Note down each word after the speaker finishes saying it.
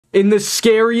in the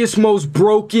scariest, most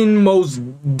broken, most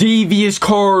devious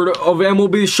card of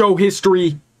MLB The Show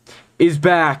history is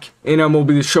back in MLB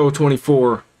The Show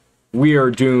 24. We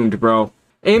are doomed, bro.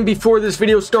 And before this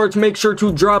video starts, make sure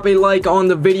to drop a like on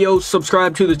the video,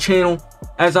 subscribe to the channel.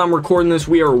 As I'm recording this,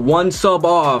 we are one sub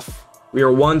off. We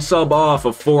are one sub off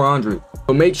of 400.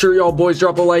 So make sure y'all boys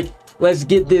drop a like. Let's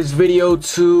get this video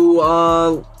to,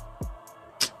 I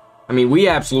mean, we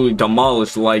absolutely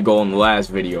demolished the like goal in the last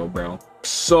video, bro.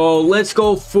 So let's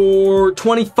go for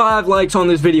 25 likes on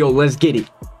this video. Let's get it.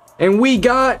 And we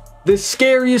got the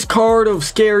scariest card of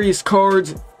scariest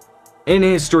cards in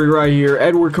history right here.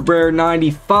 Edward Cabrera,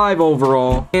 95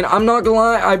 overall. And I'm not gonna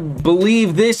lie, I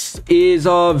believe this is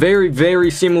very, very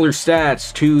similar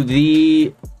stats to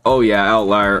the... Oh yeah,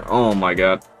 outlier. Oh my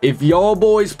god. If y'all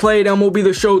boys played MLB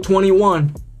The Show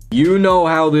 21, you know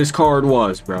how this card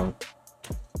was, bro.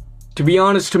 To be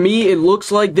honest, to me, it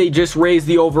looks like they just raised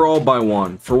the overall by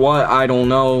 1. For what? I don't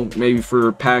know. Maybe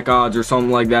for pack odds or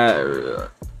something like that.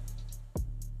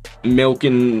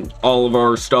 Milking all of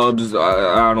our stubs.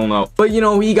 I don't know. But, you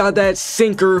know, he got that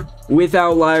sinker with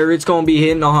outlier. It's going to be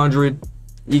hitting 100.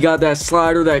 You got that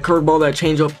slider, that curveball, that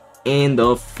changeup, and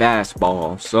the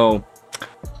fastball. So,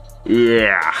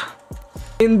 yeah.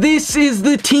 And this is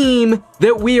the team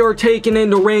that we are taking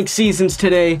into ranked seasons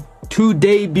today to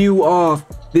debut off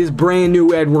this brand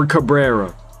new Edward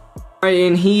Cabrera. Alright,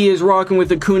 and he is rocking with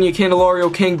Acuna,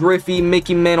 Candelario, Ken Griffey,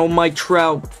 Mickey Mantle, Mike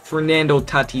Trout, Fernando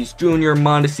Tatis Jr.,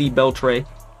 Mondesi Beltre,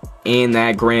 and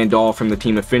that Grand Doll from the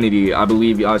Team Affinity. I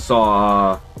believe I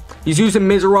saw, he's using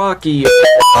Mizoraki,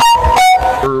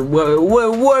 or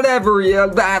whatever,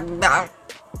 yeah,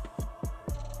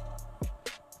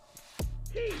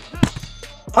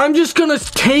 I'm just gonna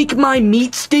take my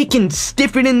meat stick and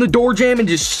stiff it in the door jamb and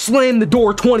just slam the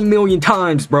door 20 million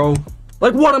times, bro.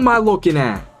 Like, what am I looking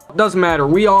at? Doesn't matter.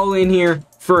 We all in here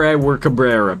for Edward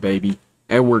Cabrera, baby.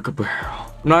 Edward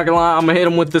Cabrera. I'm not gonna lie, I'm gonna hit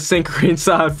him with the sinker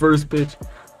inside first pitch.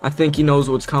 I think he knows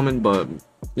what's coming, but,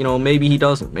 you know, maybe he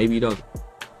doesn't. Maybe he doesn't.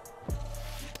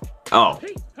 Oh.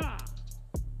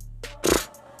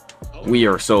 We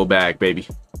are so back, baby.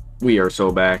 We are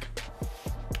so back.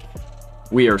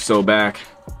 We are so back.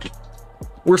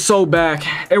 We're so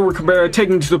back. Edward Cabrera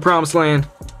taking to the promised land.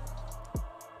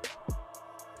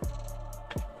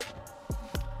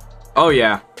 Oh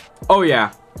yeah. Oh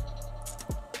yeah.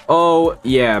 Oh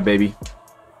yeah, baby.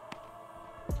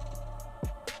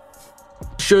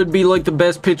 Should be like the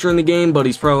best pitcher in the game, but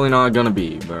he's probably not gonna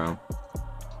be, bro.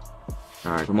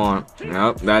 Alright, come on.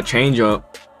 Yep, that changeup.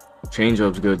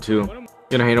 Changeup's good too.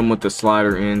 Gonna hit him with the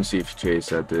slider in, see if he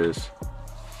chase at this.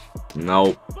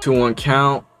 Nope. 2-1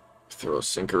 count. Throw a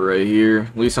sinker right here.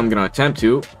 At least I'm gonna attempt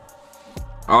to.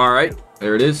 Alright,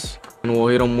 there it is. And we'll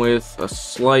hit him with a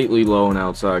slightly low and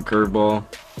outside curveball.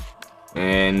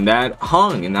 And that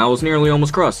hung, and that was nearly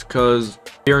almost crushed, because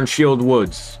we're in Shield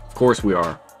Woods. Of course we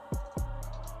are.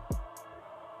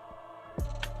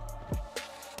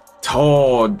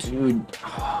 Oh, dude.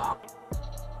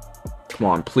 Come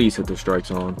on, please hit the strike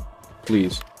zone.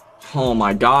 Please. Oh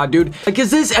my god, dude. Like,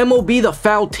 is this MLB the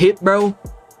foul tip, bro?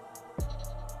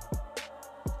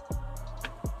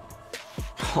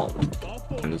 Oh,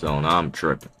 in the zone. I'm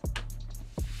tripping.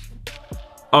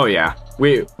 Oh yeah.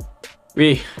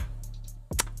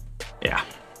 Yeah.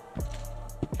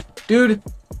 Dude,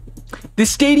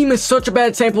 this stadium is such a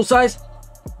bad sample size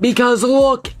because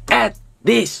look at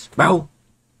this, bro.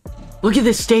 Look at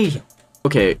this stadium.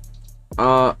 Okay.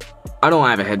 I don't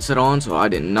have a headset on, so I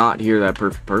did not hear that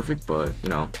perfect, but, you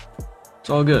know, it's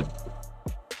all good.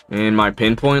 And my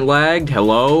pinpoint lagged.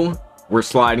 Hello? We're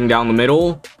sliding down the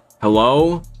middle.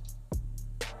 Hello?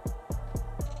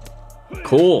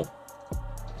 Cool.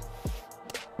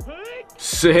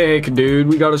 Sick, dude.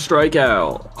 We got a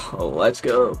strikeout. Oh, let's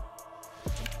go.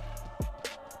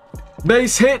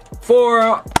 Base hit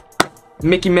for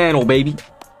Mickey Mantle, baby.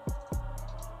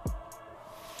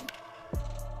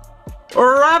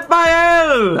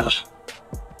 Rafael!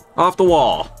 Off the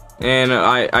wall. And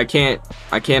I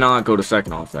cannot go to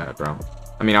second off that, bro.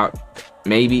 I mean,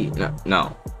 maybe,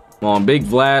 no. Well, on Big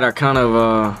Vlad, I kind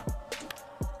of,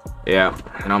 yeah,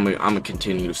 and I'm gonna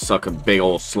continue to suck a big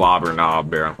old slobber knob,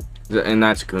 bro. And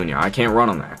that's Acuna. I can't run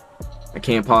on that. I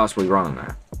can't possibly run on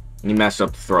that. And he messed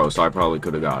up the throw, so I probably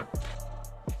could have got it.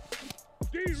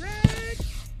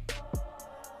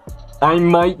 I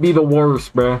might be the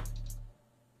worst, bro.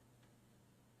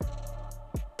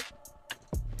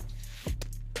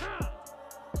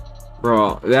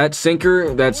 Bro, that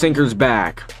sinker's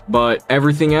back. But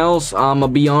everything else, I'ma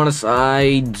be honest,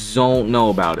 I don't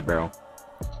know about it, bro.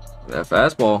 That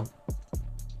fastball.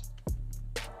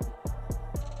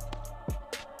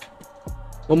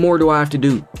 What more do I have to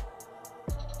do?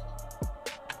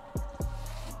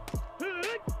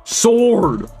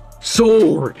 Sword!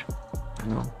 Sword! I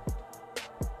know.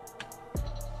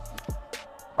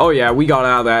 Oh yeah, we got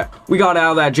out of that. We got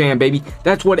out of that jam, baby.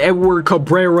 That's what Edward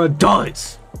Cabrera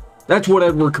does. That's what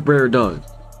Edward Cabrera does.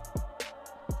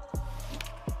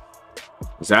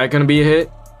 Is that gonna be a hit?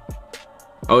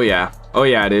 Oh yeah. Oh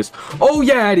yeah, it is. Oh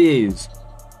yeah, it is.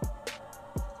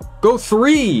 Go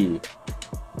 3.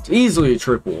 It's easily a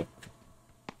triple.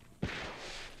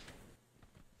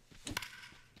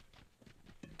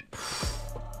 I'm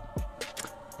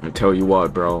gonna tell you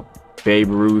what, bro. Babe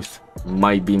Ruth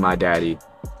might be my daddy.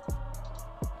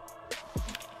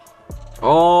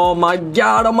 Oh my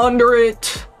god, I'm under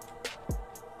it.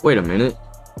 Wait a minute.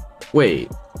 Wait.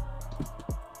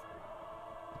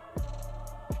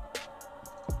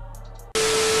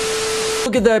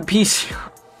 Look at that piece.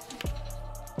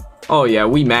 Oh yeah,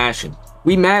 we mashing.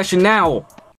 We mashing now.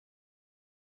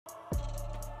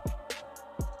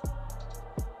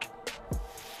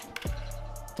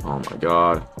 Oh my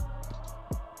god.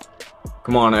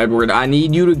 Come on, Edward. I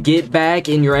need you to get back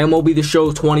in your MLB The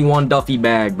Show 21 Duffy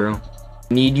bag, bro.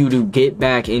 I need you to get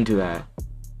back into that.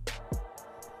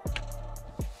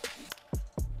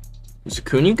 Is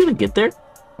Acuna gonna get there?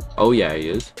 Oh yeah, he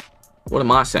is. What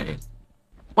am I saying?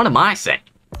 What am I saying?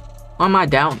 Why am I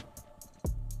down?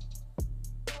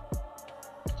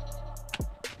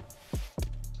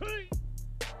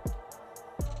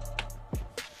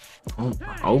 Oh,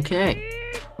 okay.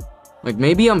 Like,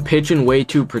 maybe I'm pitching way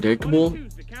too predictable.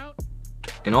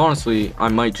 And honestly, I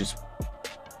might just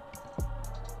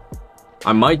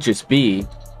be.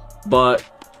 But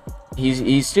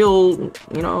he's still,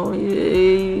 you know,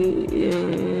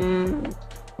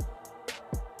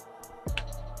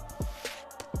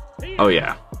 oh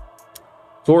yeah.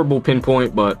 Horrible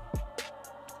pinpoint, but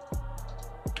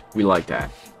we like that.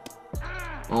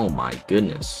 Oh my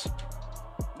goodness.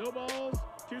 No balls,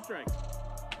 2 strikes.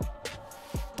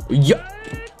 Yeah.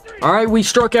 All right, we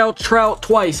struck out Trout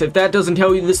twice. If that doesn't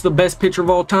tell you this is the best pitcher of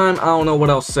all time, I don't know what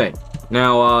else to say.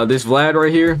 Now, this Vlad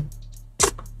right here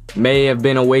may have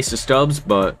been a waste of stubs,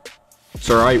 but it's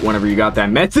all right whenever you got that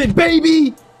method,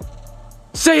 baby.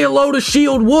 Say hello to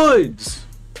Shield Woods.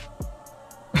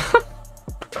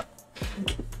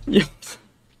 Yeah.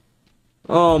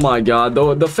 Oh my god,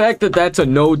 the fact that that's a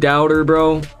no doubter,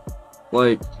 bro.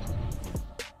 Like,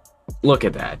 look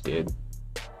at that, dude.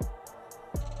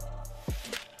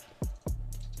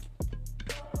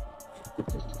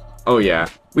 Oh yeah,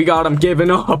 we got him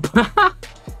giving up.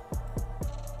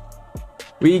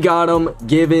 We got him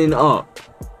giving up.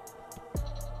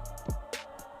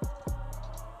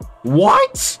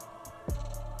 What?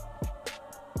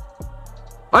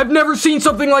 I've never seen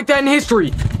something like that in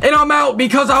history. And I'm out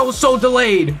because I was so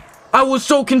delayed. I was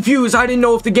so confused. I didn't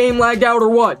know if the game lagged out or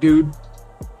what, dude.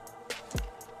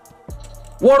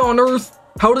 What on earth?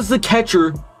 How does the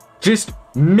catcher just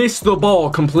miss the ball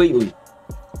completely?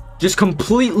 Just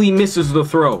completely misses the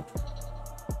throw.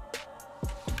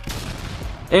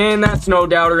 And that's no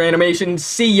doubter animation.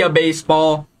 See ya,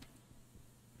 baseball.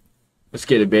 Let's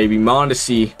get it, baby.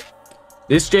 Mondesi.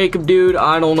 This Jacob dude,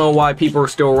 I don't know why people are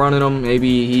still running him.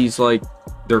 Maybe he's like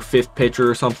their 5th pitcher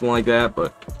or something like that,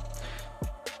 but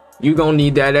you gonna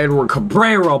need that Edward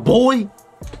Cabrera, boy.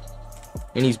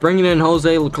 And he's bringing in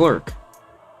Jose Leclerc.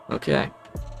 Okay.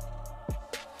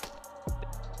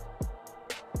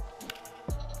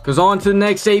 Because on to the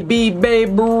next AB,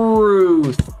 Babe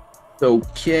Ruth.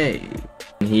 Okay.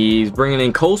 He's bringing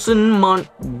in Colson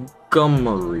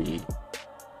Montgomery.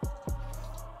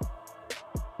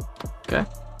 Okay.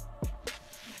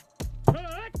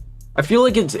 I feel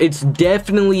like it's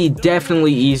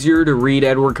definitely easier to read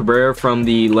Edward Cabrera from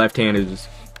the left-handed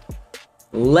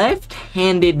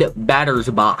batter's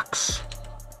box.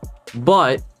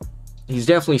 But he's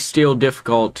definitely still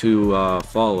difficult to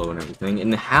follow and everything.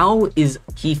 And how is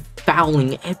he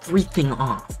fouling everything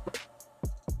off?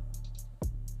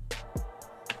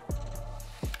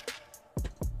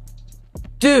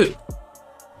 Dude.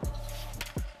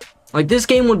 Like, this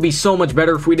game would be so much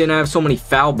better if we didn't have so many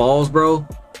foul balls, bro.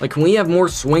 Like, can we have more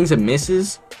swings and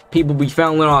misses? People be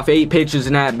fouling off 8 pitches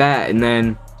in that bat, and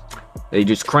then they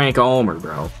just crank a homer,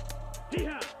 bro.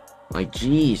 Like,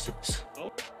 Jesus.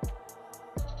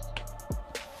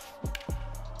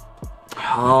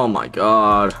 Oh my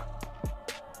god.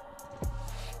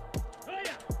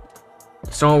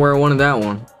 It's not where I wanted that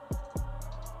one.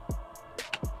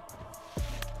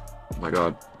 Oh my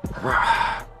god.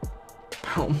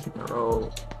 Oh, bro.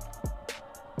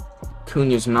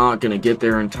 Acuna's not gonna get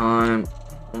there in time.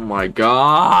 Oh my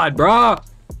god, bro.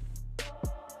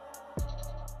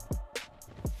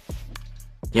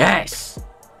 Yes!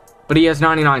 But he has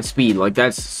 99 speed. Like,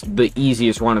 that's the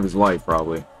easiest run of his life,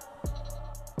 probably.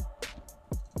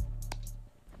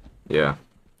 Yeah.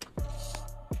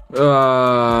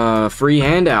 Free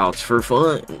handouts for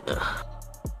fun.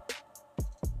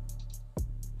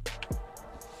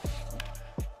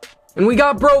 And we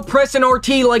got bro pressing RT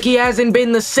like he hasn't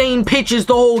been the same pitches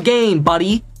the whole game,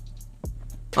 buddy.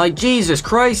 Like, Jesus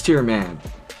Christ here, man.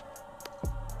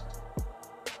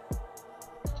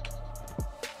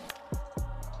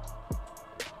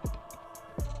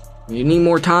 You need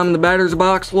more time in the batter's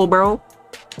box, little bro?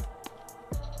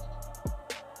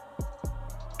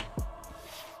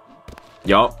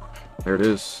 Yup. There it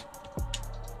is.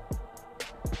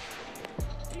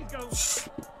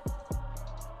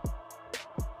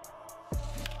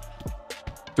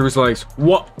 Through his legs.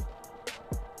 What?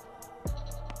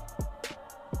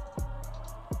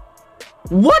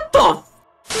 What the?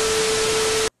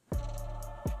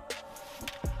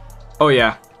 Oh,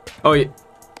 yeah. Oh, yeah.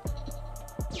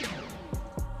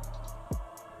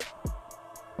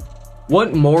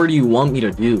 What more do you want me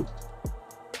to do?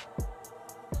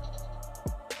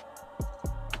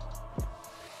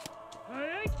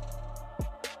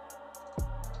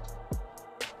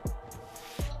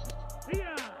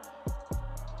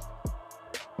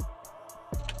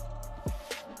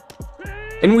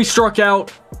 And we struck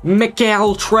out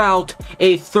Miguel Trout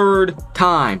a third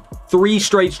time. 3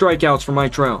 straight strikeouts for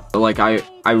Mike Trout. Like, I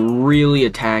really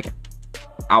attack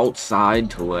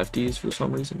outside to lefties for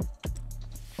some reason.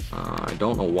 I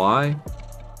don't know why.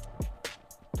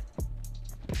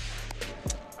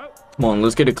 Come on,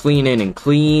 let's get a clean inning.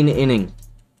 Clean inning.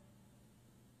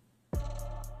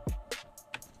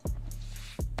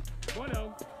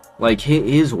 Like,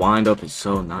 his windup is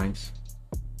so nice.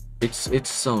 It's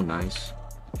so nice.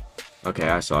 Okay,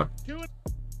 I suck.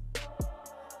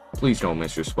 Please don't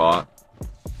miss your spot.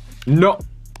 No.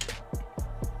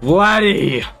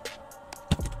 Vladdy.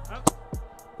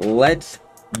 Let's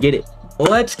get it.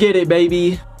 Let's get it,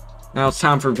 baby. Now it's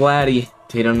time for Vladdy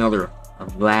to hit another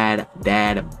Vlad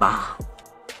Dad bomb.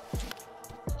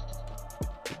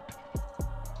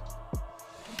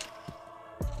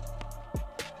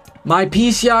 My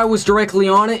PCI was directly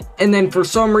on it, and then for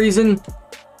some reason,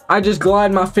 I just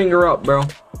glide my finger up, bro.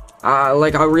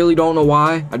 Like, I really don't know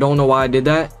why. I don't know why I did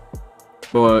that,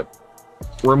 but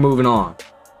we're moving on.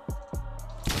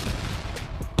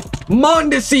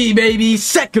 Mondesi, baby!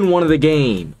 Second one of the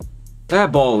game.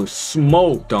 That ball is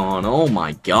smoked on. Oh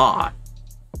my god.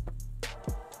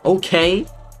 Okay.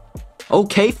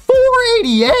 Okay,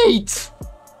 488!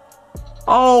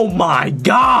 Oh my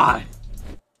god!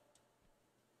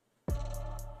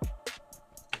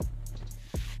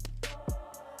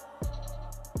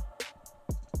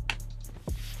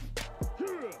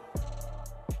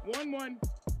 One.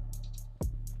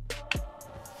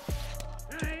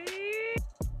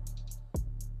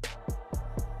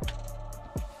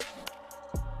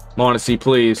 Mondesi,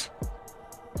 please.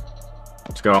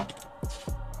 Let's go.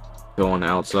 Going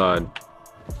outside.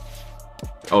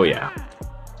 Oh, yeah.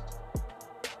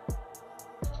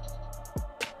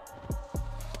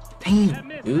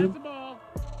 Damn, dude.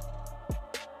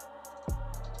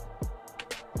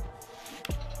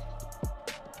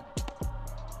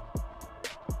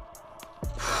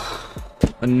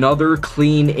 Another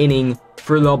clean inning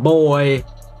for the boy,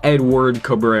 Edward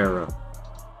Cabrera.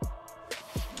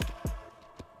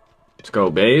 Let's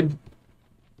go, babe.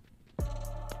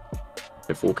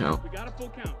 At full count. We got a full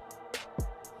count.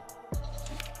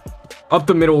 Up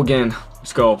the middle again.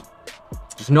 Let's go.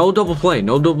 There's no double play.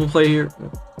 No double play here.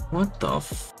 What the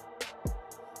f...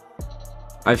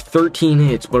 I have 13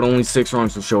 hits, but only 6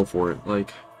 runs to show for it.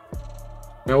 Like,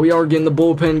 now we are getting the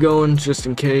bullpen going, just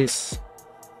in case.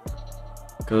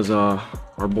 Because,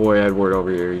 our boy Edward over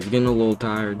here, he's getting a little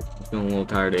tired. He's getting a little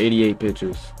tired. 88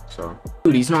 pitches, so.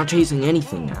 Dude, he's not chasing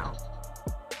anything now.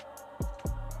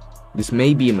 This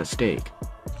may be a mistake.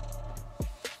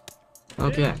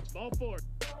 Okay.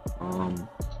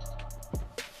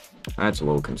 That's a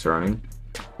little concerning.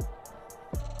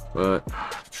 But,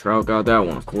 Trout got that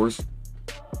one, of course.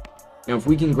 Now, if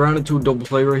we can ground it to a double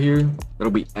play right here,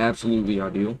 that'll be absolutely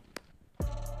ideal.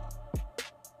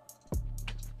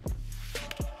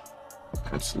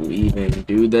 That's leaving,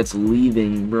 dude. That's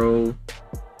leaving, bro.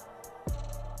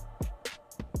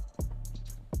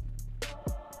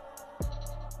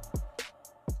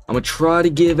 I'm gonna try to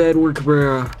give Edward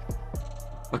Cabrera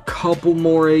a couple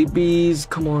more ABs.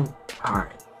 Come on.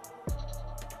 Alright.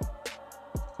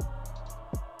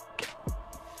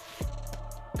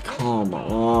 Come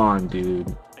on,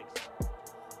 dude.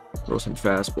 Throw some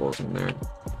fastballs in there.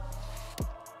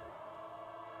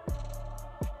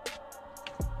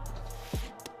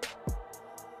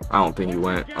 I don't think he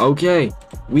went. Okay,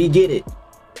 we get it.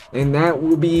 And that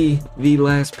will be the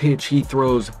last pitch he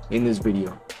throws in this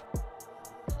video.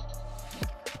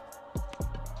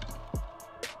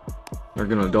 They're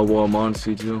gonna double him on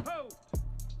C2.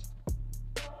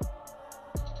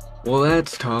 Well,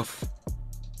 that's tough.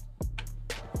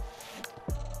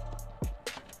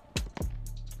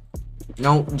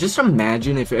 Now, just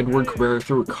imagine if Edward Cabrera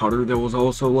threw a cutter that was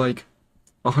also like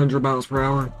 100 miles per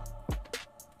hour.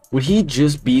 Would he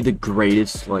just be the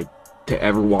greatest, like, to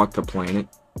ever walk the planet?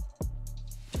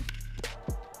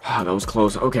 Ah, that was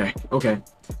close. Okay, okay,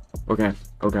 okay,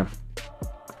 okay,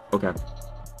 okay,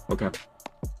 okay.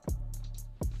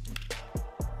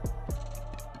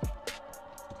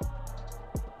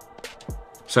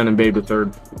 Sending Babe to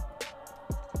third.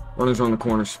 Runners on the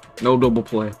corners. No double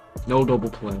play. No double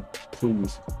play.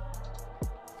 Please.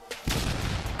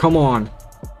 Come on.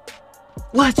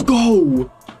 Let's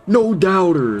go! No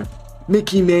doubter.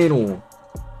 Mickey Mantle.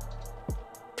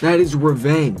 That is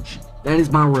revenge. That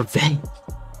is my revenge.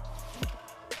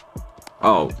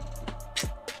 Oh.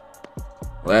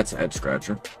 Well, that's a head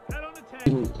scratcher.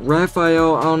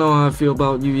 Raphael, I don't know how I feel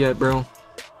about you yet, bro.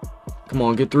 Come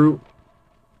on, get through.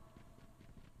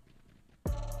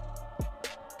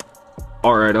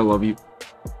 Alright, I love you.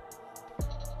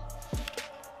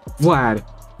 Vlad,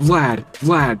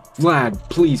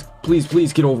 please, please,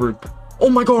 please get over it. Oh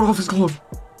my god, off his glove.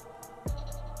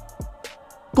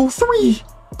 Go three.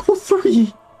 Go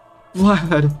three.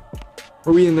 Vlad.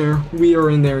 Are we in there? We are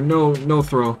in there. No, no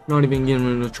throw. Not even getting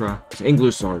in a try. It's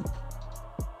English sword.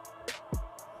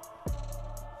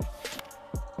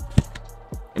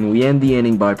 And we end the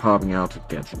inning by popping out to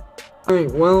catch it.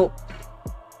 Alright, well.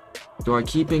 Do I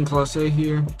keep in Class A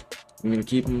here? I'm gonna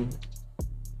keep him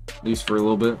at least for a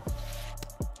little bit.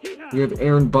 We have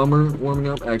Aaron Bummer warming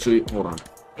up. Actually, hold on.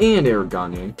 And Eric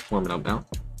Gagne warming up now.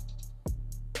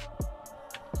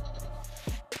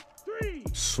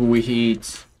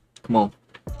 Sweet. Come on.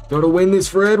 Gotta win this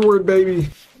for Edward, baby.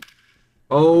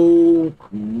 Oh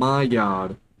my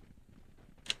god.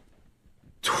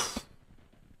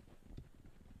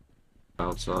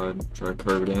 Outside. Try to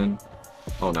curve it in.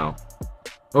 Oh no.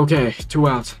 Okay, 2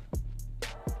 outs.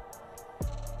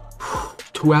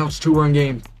 2 outs, 2-run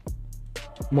game.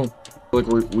 Come on. Like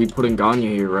we put in Gagne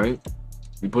here, right?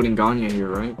 We put in Gagne here,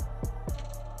 right?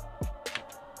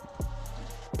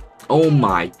 Oh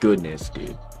my goodness,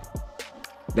 dude.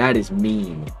 That is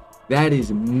mean. That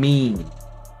is mean.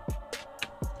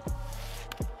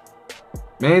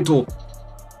 Mantle.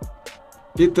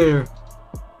 Get there.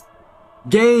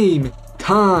 Game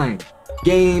time.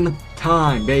 Game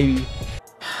time, baby.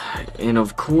 And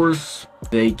of course,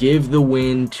 they give the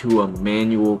win to a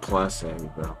manual Class A,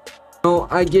 bro. No,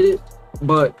 I get it,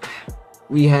 but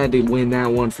we had to win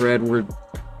that one for Edward.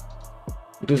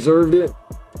 Deserved it.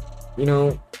 You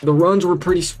know, the runs were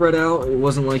pretty spread out. It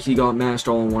wasn't like he got mashed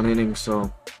all in one inning,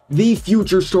 so. The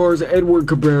future stars, Edward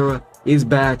Cabrera, is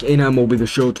back in MLB The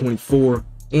Show 24.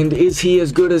 And is he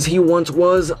as good as he once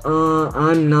was?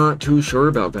 I'm not too sure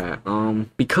about that.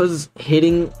 Because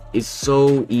hitting is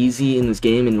so easy in this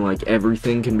game and like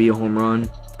everything can be a home run.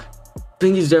 I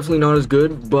think he's definitely not as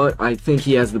good, but I think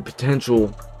he has the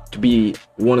potential to be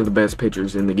one of the best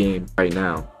pitchers in the game right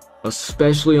now.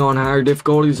 Especially on higher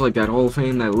difficulties like that Hall of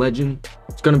Fame, that legend.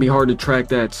 It's going to be hard to track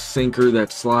that sinker,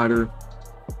 that slider.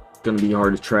 It's going to be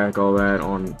hard to track all that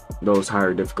on those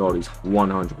higher difficulties,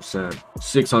 100%.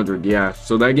 600, yeah.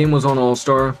 So that game was on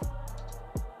All-Star,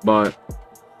 but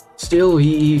still,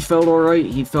 he felt alright.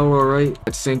 He felt alright.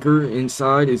 That sinker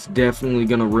inside is definitely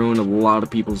going to ruin a lot of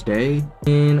people's day.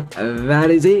 And that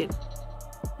is it.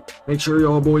 Make sure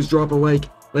y'all boys drop a like.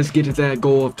 Let's get to that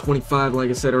goal of 25. Like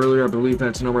I said earlier, I believe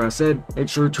that's the number I said. Make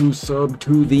sure to sub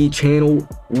to the channel.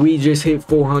 We just hit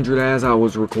 400 as I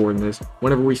was recording this.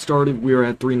 Whenever we started, we were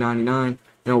at 399.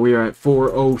 Now we are at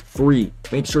 403.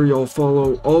 Make sure y'all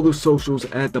follow all the socials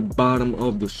at the bottom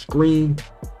of the screen.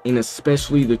 And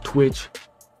especially the Twitch,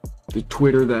 the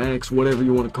Twitter, the X, whatever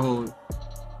you want to call it.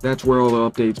 That's where all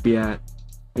the updates be at.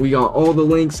 We got all the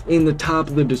links in the top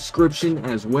of the description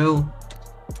as well.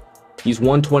 He's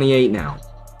 128 now.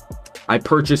 I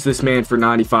purchased this man for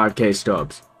 95K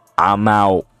stubs. I'm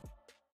out.